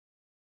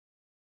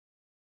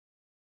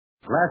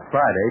Last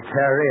Friday,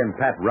 Terry and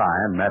Pat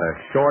Ryan met a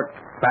short,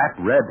 fat,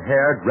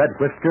 red-haired,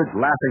 red-whiskered,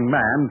 laughing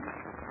man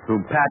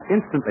whom Pat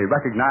instantly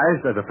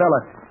recognized as a fella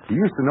he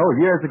used to know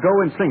years ago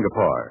in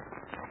Singapore.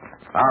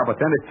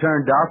 But then it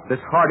turned out this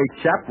hardy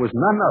chap was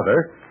none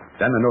other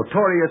than the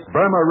notorious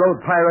Burma Road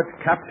pirate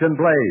Captain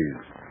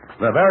Blaze,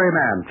 the very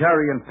man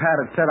Terry and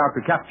Pat had set out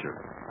to capture.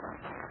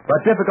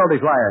 But difficulties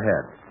lie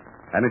ahead,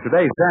 and in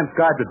today's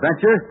transcribed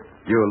adventure,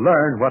 you'll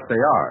learn what they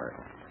are.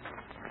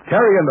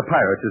 Terry and the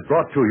Pirates is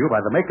brought to you by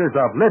the makers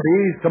of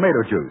Libby's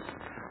Tomato Juice,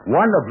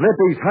 one of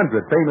Libby's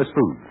 100 famous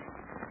foods.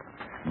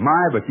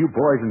 My, but you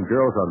boys and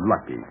girls are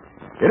lucky.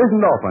 It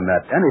isn't often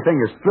that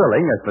anything as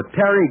thrilling as the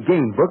Terry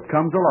Game Book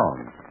comes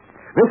along.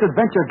 This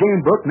adventure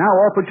game book now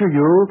offered to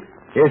you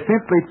is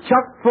simply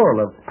chock full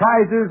of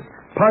prizes,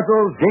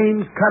 puzzles,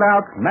 games,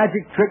 cutouts,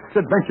 magic tricks,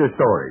 adventure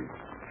stories.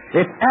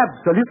 It's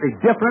absolutely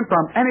different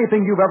from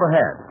anything you've ever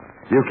had.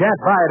 You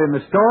can't buy it in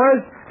the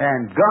stores,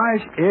 and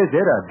gosh, is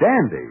it a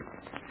dandy.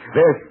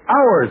 There's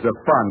hours of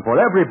fun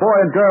for every boy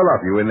and girl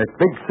of you in this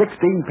big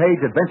 16-page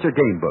adventure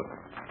game book.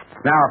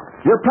 Now,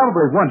 you're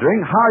probably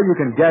wondering how you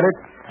can get it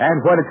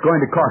and what it's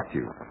going to cost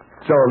you.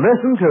 So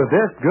listen to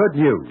this good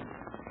news.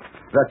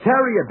 The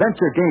Terry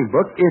Adventure Game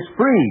Book is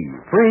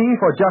free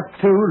for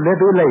just 2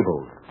 Libby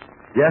labels.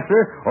 Yes,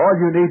 sir, all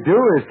you need do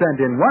is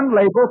send in 1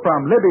 label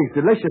from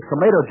Libby's delicious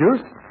tomato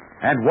juice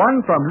and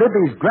 1 from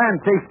Libby's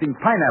grand-tasting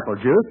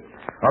pineapple juice,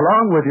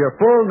 along with your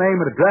full name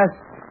and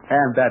address,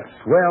 and that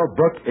swell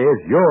book is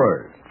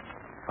yours.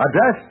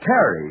 Address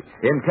Terry,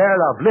 in care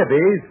of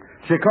Libby's,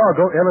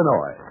 Chicago,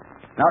 Illinois.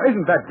 Now,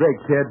 isn't that great,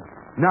 kid?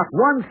 Not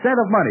 1 cent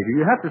of money do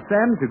you have to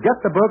send to get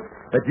the book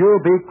that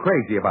you'll be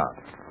crazy about.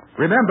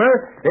 Remember,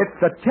 it's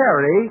the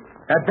Terry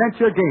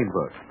Adventure Game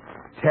Book.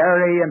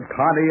 Terry and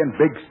Connie and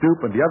Big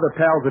Stoop and the other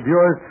pals of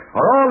yours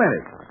are all in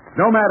it.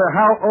 No matter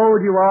how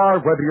old you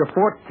are, whether you're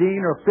 14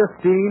 or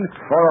 15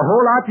 or a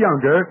whole lot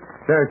younger,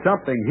 there's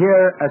something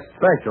here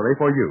especially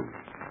for you.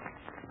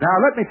 Now,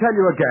 let me tell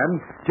you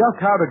again just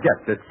how to get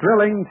this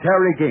thrilling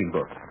Terry Game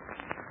Book.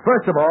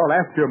 First of all,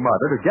 ask your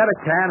mother to get a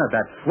can of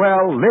that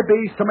swell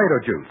Libby's tomato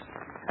juice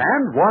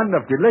and 1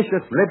 of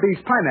delicious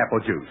Libby's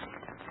pineapple juice.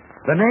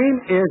 The name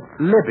is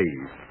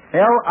Libby's,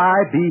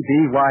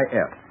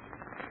 L-I-B-B-Y-S.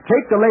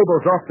 Take the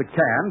labels off the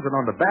cans, and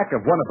on the back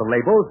of one of the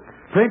labels,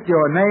 print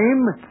your name,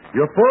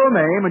 your full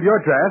name, and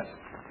your address,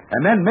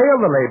 and then mail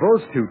the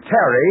labels to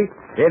Terry,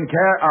 in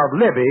care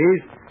of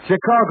Libby's,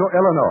 Chicago,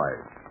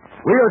 Illinois.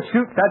 We'll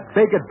shoot that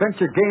big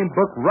adventure game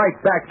book right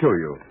back to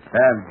you,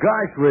 and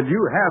gosh, will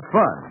you have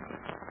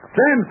fun.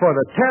 Send for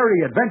the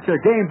Terry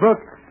Adventure Game Book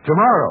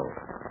tomorrow.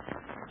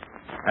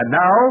 And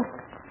now,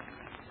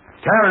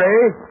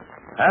 Terry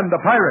and the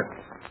Pirates.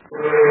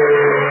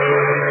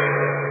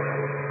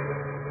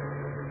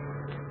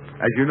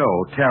 As you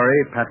know, Terry,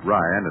 Pat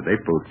Ryan, and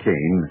April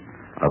Kane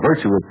are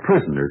virtual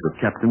prisoners of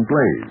Captain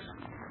Blaze,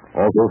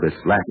 although this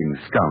slacking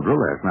scoundrel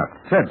has not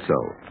said so.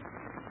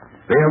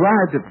 They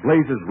arrived at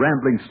Blaze's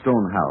rambling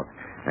stone house,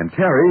 and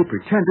Terry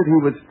pretended he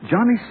was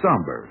Johnny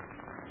Somber,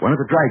 one of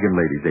the Dragon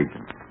Lady's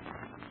agents.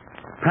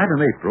 Pat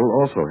and April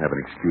also have an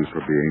excuse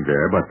for being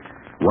there, but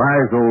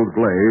wise old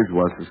Blaze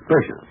was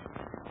suspicious.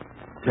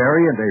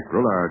 Terry and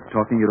April are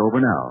talking it over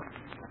now,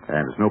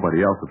 and as nobody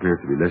else appears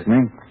to be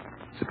listening,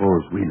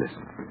 suppose we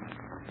listen.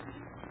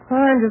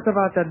 I'm just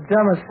about the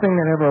dumbest thing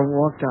that ever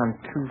walked on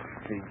 2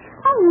 feet.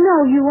 Oh,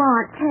 no, you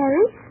aren't,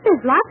 Terry.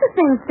 There's lots of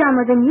things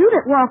dumber than you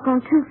that walk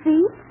on 2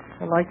 feet.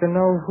 I'd like to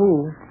know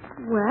who.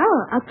 Well,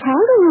 a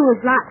kangaroo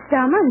is lots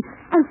dumber,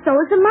 and so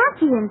is a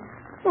monkey, and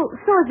so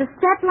is a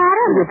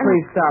stepladder. Will you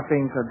please stop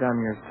being so dumb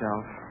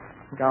yourself?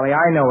 Golly,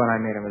 I know when I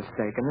made a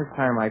mistake, and this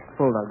time I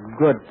pulled a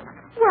good...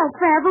 Well,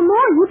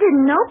 forevermore, you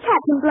didn't know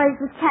Captain Blaze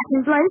was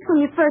Captain Blaze when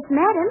you first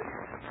met him.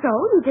 So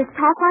you just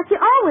talk like you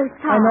always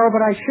talk. I know,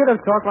 but I should have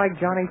talked like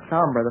Johnny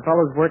Somber, the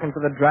fellow's working for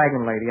the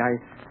Dragon Lady. I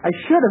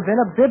should have been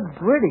a bit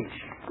British.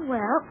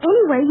 Well,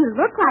 anyway, you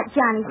look like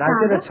Johnny And Somber.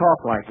 I should have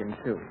talked like him,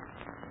 too.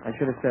 I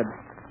should have said,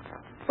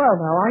 well,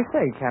 now, I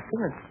say, Captain,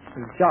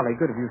 it's jolly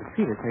good of you to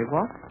feed us, eh,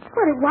 what?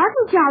 But it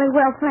wasn't jolly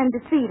well for him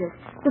to feed us.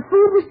 The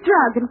food was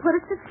drugged and put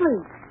us to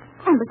sleep.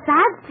 And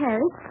besides,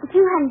 Terry, if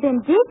you hadn't been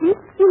dizzy,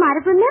 you might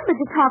have remembered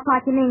to talk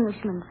like an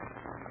Englishman.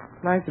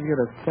 Nice of you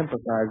to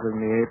sympathize with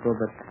me, April,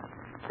 but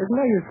there's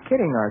no use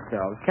kidding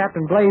ourselves.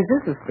 Captain Blaze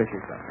is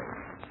suspicious of me.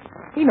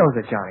 He knows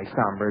that Johnny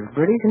Somber is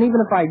British, and even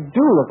if I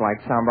do look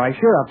like Somber, I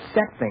sure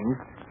upset things.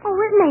 Oh,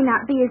 it may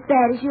not be as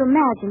bad as you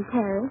imagine,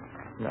 Terry.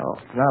 No,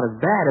 it's not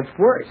as bad. It's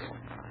worse.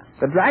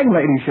 The Dragon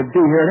Lady should be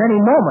here at any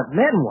moment.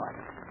 Then what?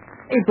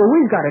 April,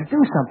 we've got to do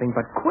something,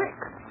 but quick.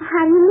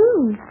 How do you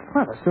mean?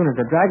 Well, as soon as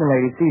the Dragon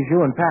Lady sees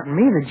you and Pat and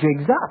me, the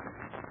jig's up.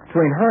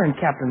 Between her and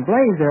Captain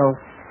Blaze, they'll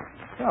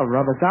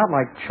rub us out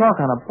like chalk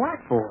on a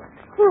blackboard.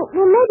 Well,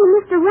 maybe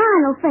Mr.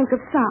 Ryan will think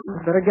of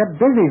something. Better get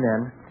busy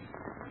then.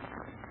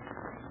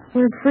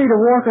 We're free to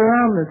walk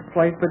around this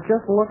place, but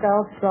just look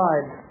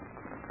outside.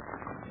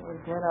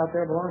 Those men out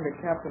there belong to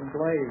Captain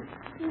Blaze.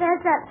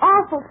 There's that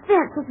awful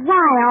fence with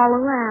wire all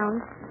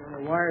around. And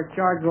the wire's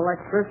charged with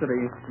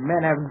electricity.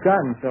 Men have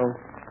guns, so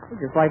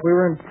it's just like we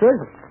were in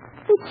prison.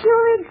 It's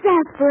sure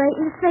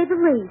exasperating, to say the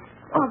least.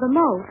 Or the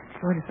most.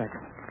 Wait a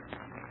second.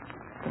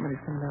 Somebody's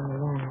coming down the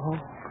long hall.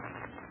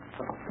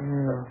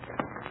 Yeah.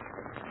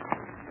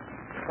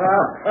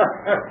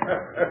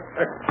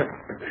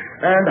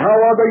 And how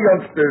are the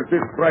youngsters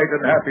this bright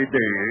and happy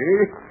day?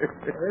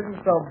 It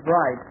isn't so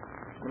bright.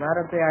 And I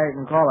don't think I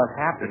can call it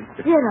happy.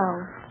 Ditto.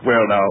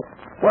 Well, now,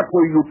 what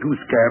were you two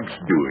scamps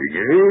doing,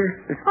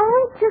 eh?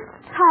 Oh, just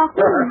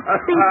talking,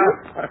 thinking.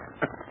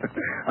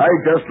 I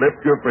just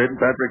left your friend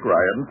Patrick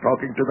Ryan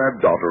talking to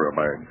that daughter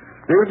of mine.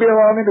 They'll be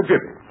along in a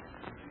jiffy.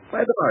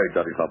 By the by,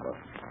 Johnny Summer,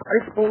 I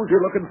suppose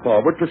you're looking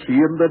forward to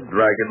seeing the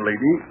Dragon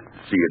Lady,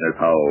 seeing as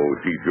how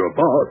she's your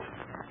boss.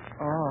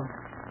 Oh,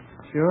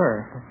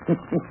 sure.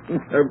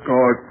 Of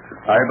course,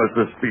 I'm a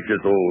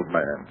suspicious old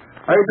man.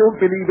 I don't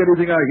believe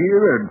anything I hear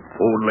and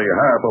only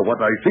half of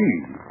what I see.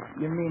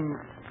 You mean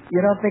you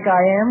don't think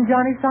I am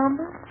Johnny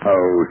Somber? How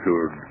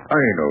should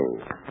I know?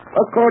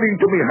 According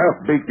to me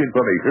half-baked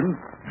information,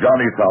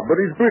 Johnny Somber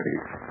is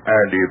British.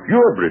 And if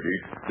you're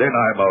British, then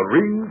I'm a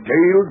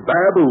ring-tailed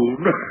baboon.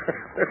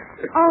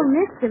 Oh,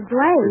 Mr.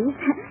 Blaze,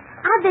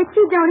 I bet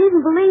you don't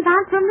even believe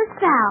I'm from the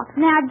South.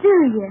 Now, do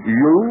you?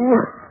 You?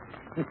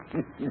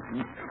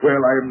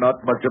 Well, I'm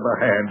not much of a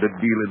hand at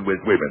dealing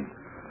with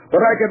women. But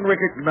I can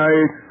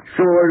recognize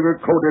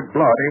sugar-coated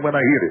blondie when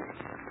I hear it.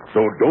 So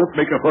don't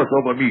make a fuss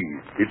over me.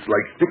 It's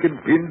like sticking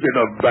pins in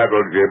a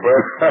battleship.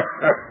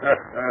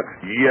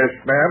 Yes,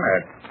 ma'am,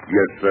 and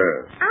yes,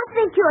 sir. I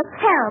think you're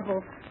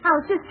terrible. I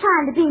was just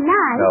trying to be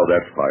nice. Now,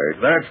 that's fine.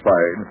 That's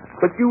fine.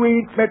 But you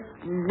ain't met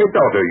my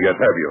daughter yet,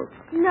 have you?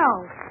 No.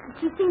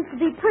 She seems to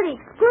be pretty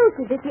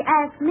exclusive, if you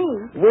ask me.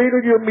 Wait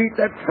till you meet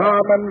that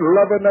charming,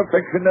 loving,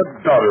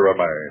 affectionate daughter of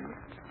mine.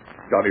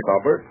 Johnny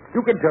Somber, you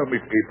can tell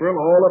Miss April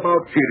all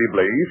about Chitty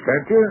Blaze,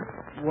 can't you?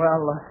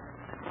 Well,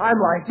 I'm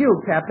like you,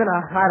 Captain.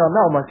 I don't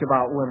know much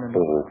about women.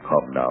 Oh,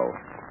 come now.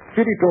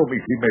 Chitty told me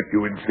she met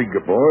you in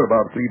Singapore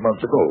about 3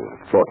 months ago.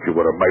 Thought you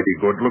were a mighty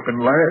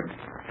good-looking lad.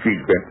 She's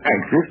been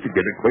anxious to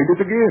get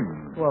acquainted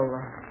again. Well,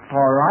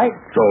 all right.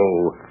 So,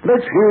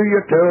 let's hear you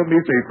tell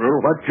Miss April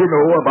what you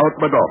know about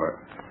my daughter.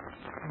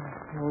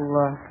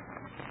 Well,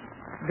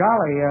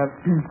 golly,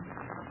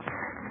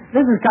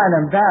 this is kind of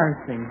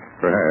embarrassing.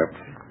 Perhaps.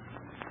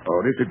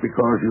 Or is it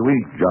because you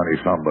ain't Johnny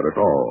Somber at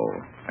all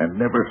and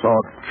never saw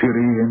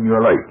Chitty in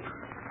your life?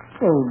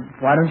 Well,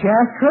 why don't you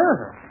ask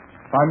her?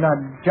 If I'm not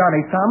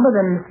Johnny Somber,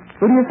 then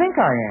who do you think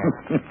I am?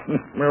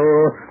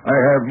 Oh, I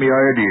have me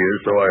ideas,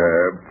 so I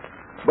have.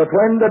 But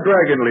when the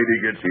Dragon Lady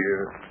gets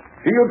here,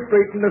 she'll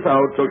straighten us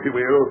out, so she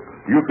will.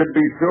 You can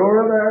be sure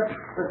of that.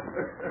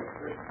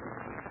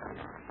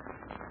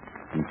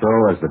 And so,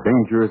 as the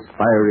dangerous,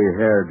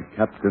 fiery-haired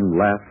captain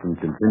laughs and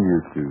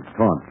continues to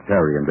taunt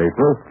Terry and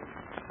April,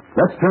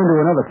 let's turn to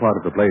another part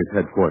of the Blaze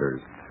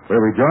headquarters, where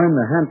we join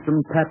the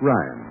handsome Pat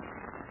Ryan.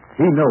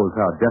 He knows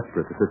how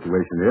desperate the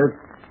situation is,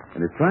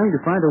 and is trying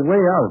to find a way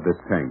out of this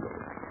tangle.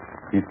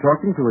 He's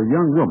talking to a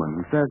young woman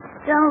who says,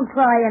 Don't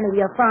try any of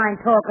your fine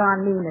talk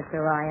on me,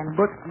 Mr. Ryan.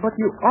 But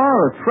you are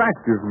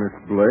attractive, Miss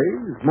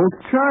Blaze. Most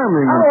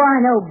charming. Oh, I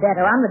know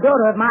better. I'm the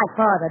daughter of my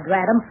father,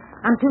 drat him.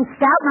 I'm too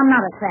stout and I'm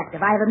not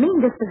attractive. I have a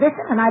mean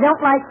disposition and I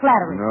don't like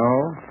flattery. No?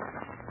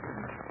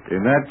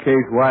 In that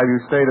case, why have you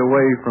stayed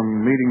away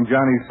from meeting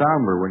Johnny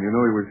Somber when you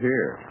knew he was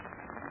here?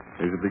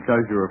 Is it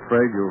because you're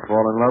afraid you'll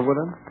fall in love with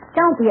him?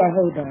 Don't be a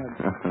haybag.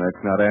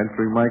 That's not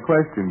answering my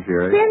question,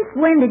 Cherry. Since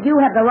when did you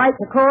have the right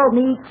to call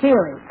me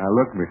Cheery? Now,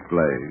 look, Miss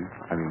Blaze.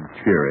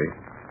 Cherry.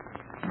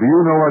 Do you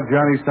know what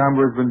Johnny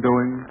Somber has been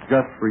doing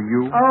just for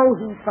you? Oh,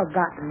 he's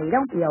forgotten me.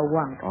 Don't be a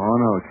wunk. Oh,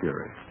 no,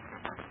 Cherry.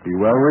 He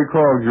well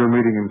recalls your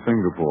meeting in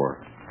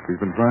Singapore. He's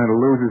been trying to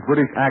lose his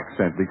British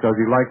accent because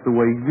he likes the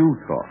way you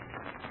talk.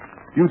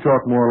 You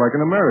talk more like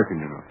an American,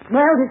 you know.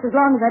 Well, just as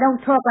long as I don't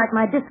talk like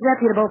my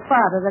disreputable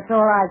father, that's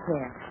all I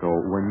care. So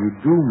when you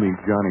do meet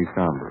Johnny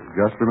Somber,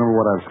 just remember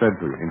what I've said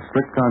to you, in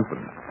strict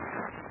confidence.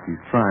 He's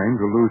trying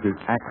to lose his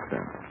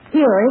accent.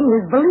 Hearing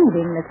is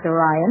believing, Mr.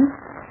 Ryan.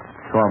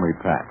 Call me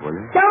Pat, will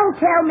you? Don't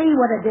tell me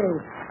what to do.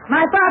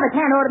 My father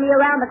can't order me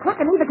around the clock,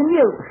 and neither can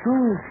you.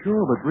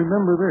 Sure, but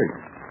remember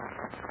this.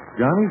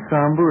 Johnny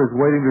Somber is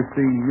waiting to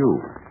see you.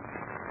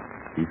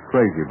 He's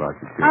crazy about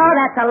you, Cherry. Oh,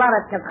 that's a lot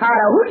of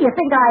staccato. Who do you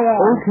think I am?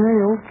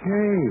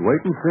 Okay.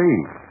 Wait and see.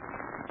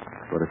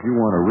 But if you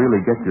want to really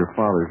get your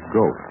father's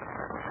goat,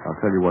 I'll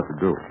tell you what to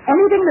do.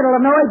 Anything that'll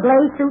annoy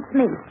Blaze suits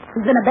me.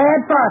 He's been a bad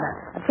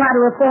father. I've tried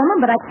to reform him,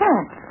 but I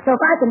can't. So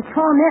if I can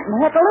torment and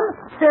heckle him,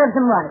 serves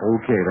him right.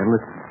 Okay, then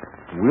listen.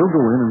 We'll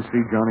go in and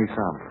see Johnny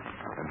Somber.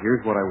 And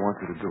here's what I want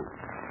you to do.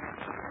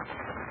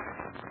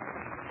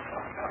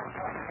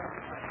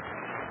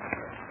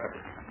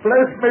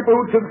 Bless me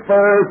boots and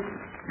spurs.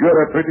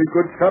 You're a pretty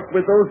good shot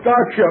with those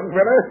darts, young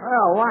fella.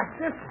 Oh, watch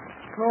this.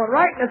 Going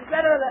right in the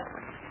center of the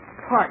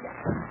target.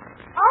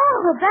 Oh,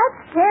 but that's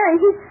Terry.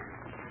 He's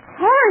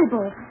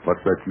terrible.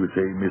 What's that you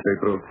say, Miss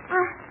April?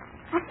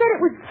 I said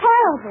it was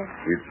terrible.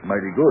 It's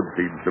mighty good,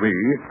 seems to me.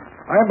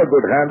 I'm a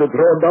good hand at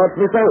throwing darts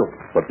myself,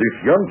 but this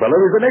young fellow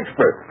is an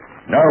expert.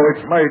 Now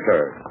it's my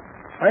turn.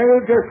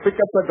 I'll just pick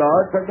up the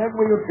dots, and then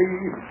we'll see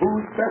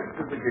who's best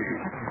in the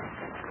game.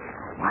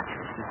 Watch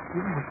Mr.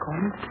 Stephen will call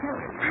me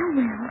Terry. I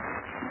will.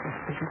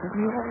 Suspicious of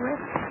me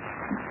already.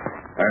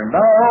 And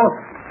now,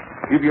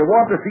 if you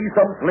want to see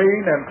some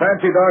plain and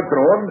fancy dart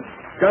throwing,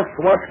 just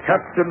watch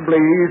Captain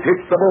Blaze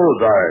hit the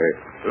bullseye.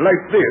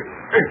 Like this.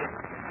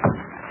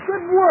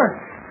 Good work.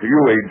 You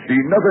ain't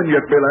seen nothing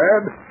yet, my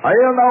lad.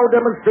 I'll now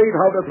demonstrate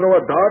how to throw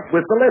a dart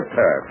with the left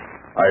hand.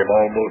 I'm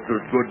almost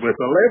as good with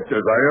the left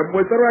as I am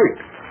with the right.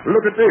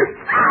 Look at this.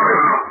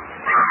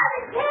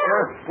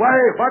 Why,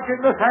 what's in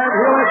the sand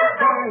here?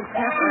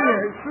 Captain,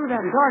 you threw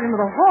that dart into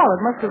the hall.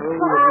 It must have...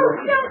 Oh,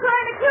 still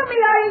trying to kill me,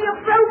 are you, you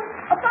brute?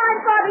 A fine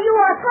father you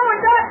are,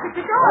 throwing darts at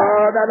your door.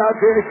 Oh, now,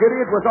 Kitty,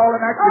 it was all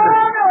an Oh,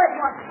 accident. no, it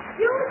wasn't.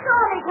 You saw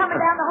me coming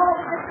down the hall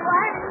with Mr.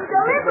 Ryan, and you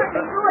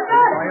deliberately threw a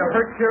dart at me.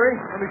 hurt, Cherry?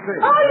 Let me see.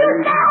 Oh, you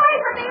stay away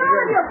from me, all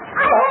of you.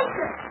 I hate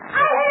you.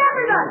 I hate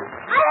everybody.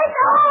 I hate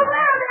the whole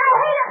world, and I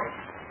hate it.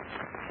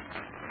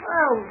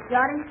 Oh,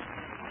 Johnny.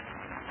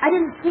 I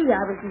didn't see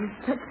I was in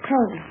such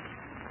pain.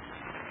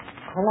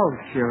 Hello,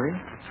 Sherry.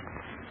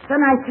 So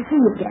nice to see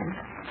you again.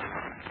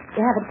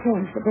 You haven't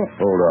changed a bit.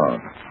 Hold on.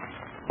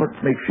 What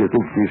makes you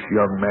think this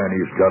young man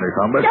is Johnny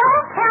Thomas?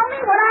 Don't tell me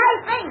what I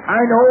think.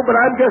 I know, but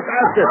I'm just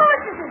asking. Of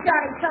course this is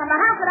Johnny Summer.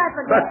 How could I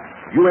forget? But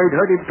you ain't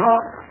heard him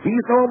talk.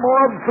 He's no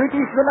more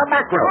British than a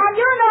mackerel. And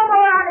you're no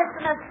more honest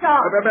than a star.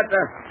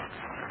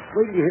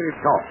 Wait till you hear him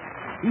talk.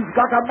 He's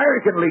got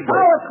American lingo.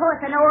 Oh, of course,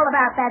 I know all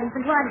about that. He's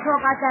been trying to talk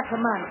like that for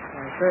months.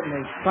 I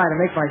certainly try to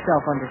make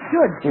myself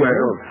understood, Sherry.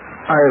 Well,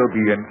 I'll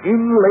be an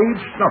inlaid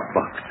snuff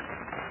box.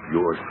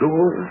 You're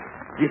sure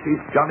this is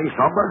Johnny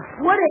Somber?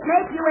 Would it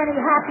make you any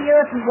happier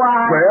if he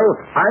was? Well,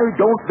 I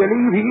don't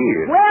believe he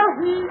is. Well,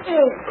 he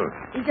is.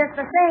 He's just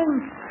the same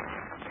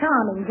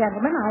charming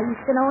gentleman I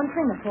used to know in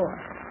Singapore.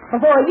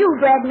 Before you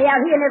dragged me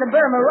out here near the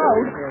Burma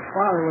Road. Your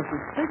father was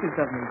suspicious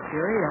of me,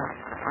 Sherry.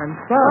 I'm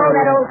Oh, sorry.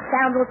 that old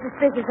scoundrel's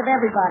suspicious of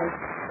everybody.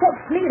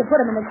 Takes me to put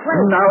him in his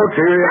place. Now,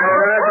 Terry. Now,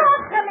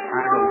 talk to me,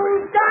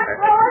 you dart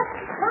thrower.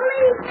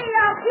 Believe me,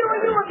 I'll cure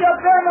you of your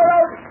Burma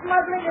Road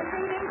smuggling and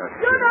thieving.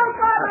 You're no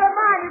father of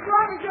mine as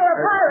long as you're a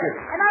pirate.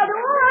 And I'll do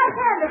all I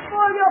can to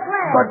spoil your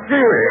plans. But,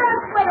 Terry.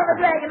 Just wait till the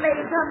dragon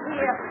lady comes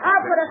here.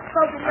 I'll put a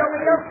spoke in your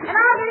wheel, and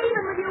I'll get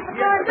even with you for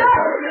throwing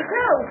darts at me,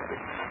 too.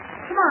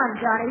 Come on,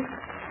 Johnny.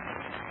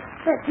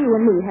 Let you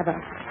and me have a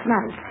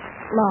nice,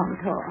 long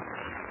talk.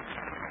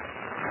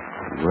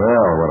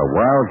 Well, what a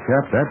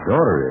wildcat that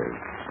daughter is.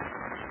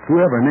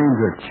 Whoever named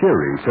her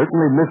Cherry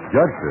certainly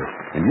misjudged her.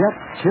 And yet,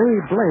 Cherry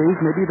Blaze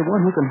may be the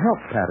one who can help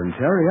Pat and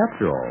Terry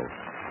after all.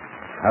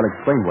 I'll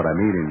explain what I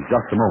mean in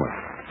just a moment.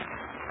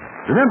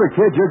 Remember,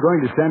 kids, you're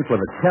going to send for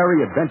the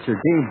Terry Adventure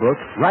Game Book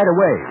right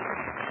away.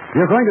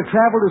 You're going to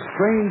travel to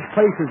strange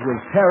places with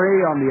Terry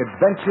on the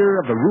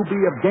adventure of the Ruby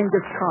of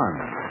Genghis Khan.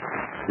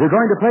 You're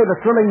going to play the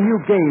thrilling new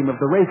game of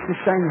the race to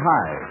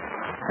Shanghai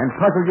and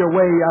puzzle your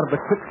way out of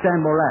the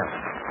quicksand morass.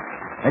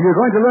 And you're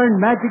going to learn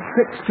magic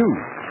tricks, too,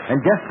 and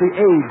guess the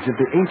age of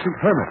the ancient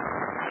hermit.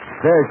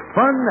 There's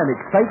fun and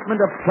excitement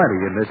aplenty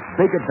in this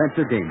big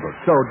adventure game book,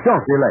 so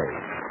don't delay.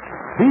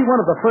 Be one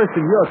of the first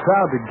in your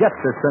crowd to get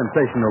this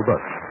sensational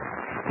book.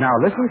 Now,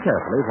 listen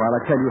carefully while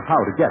I tell you how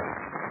to get it.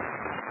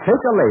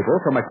 Take a label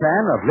from a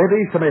can of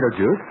Libby's tomato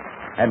juice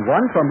and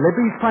one from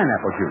Libby's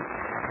pineapple juice.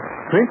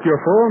 Print your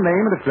full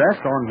name and address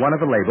on one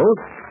of the labels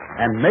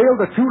and mail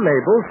the two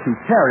labels to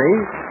Terry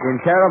in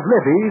care of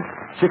Libby's,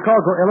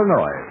 Chicago,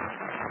 Illinois.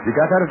 You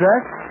got that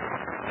address?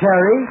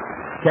 Terry,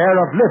 care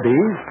of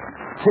Libby's,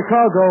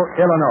 Chicago,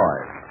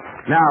 Illinois.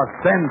 Now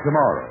send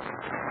tomorrow.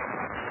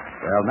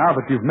 Well, now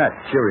that you've met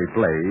Cherry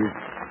Blaze,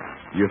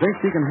 you think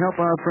she can help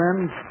our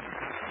friend?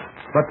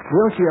 But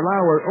will she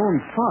allow her own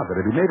father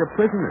to be made a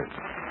prisoner?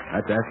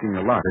 That's asking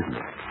a lot, isn't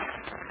it?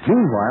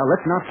 Meanwhile,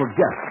 let's not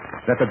forget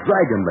that the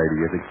Dragon Lady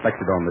is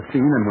expected on the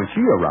scene, and when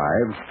she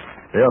arrives,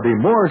 there'll be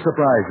more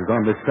surprises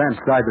on this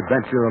transcribed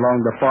adventure along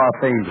the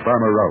far-famed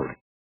Burma Road.